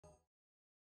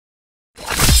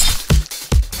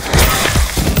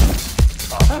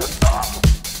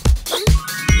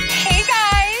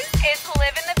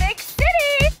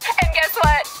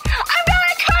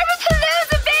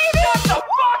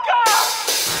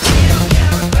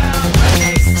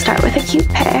start with a cute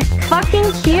pic.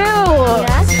 Fucking cute!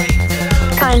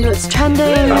 Yes? Find what's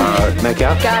trending.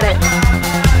 Makeup? Got it.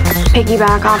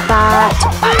 Piggyback off that.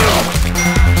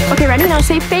 Okay, ready? Now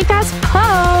say fake as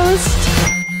post.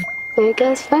 Fake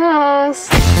as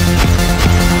post.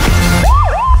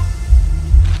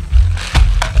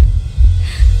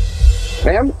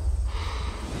 Ma'am?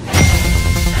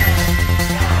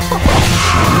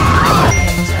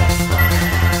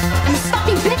 You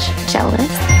fucking bitch!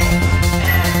 Jealous.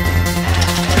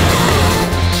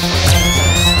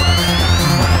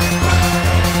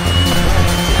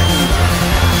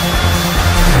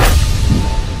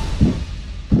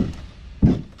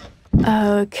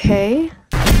 Okay.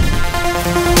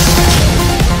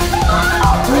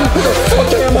 Who the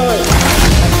fuck am I?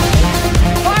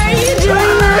 Why are you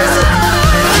doing this?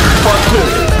 Fuck you!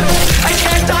 I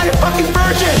can't die a fucking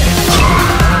virgin!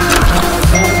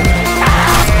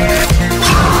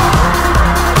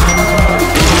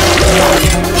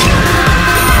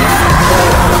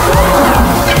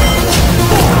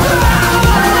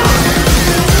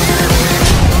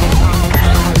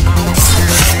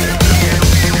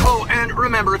 Oh, and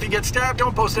remember, if you get stabbed,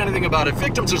 don't post anything about it.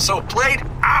 Victims are so played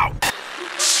out.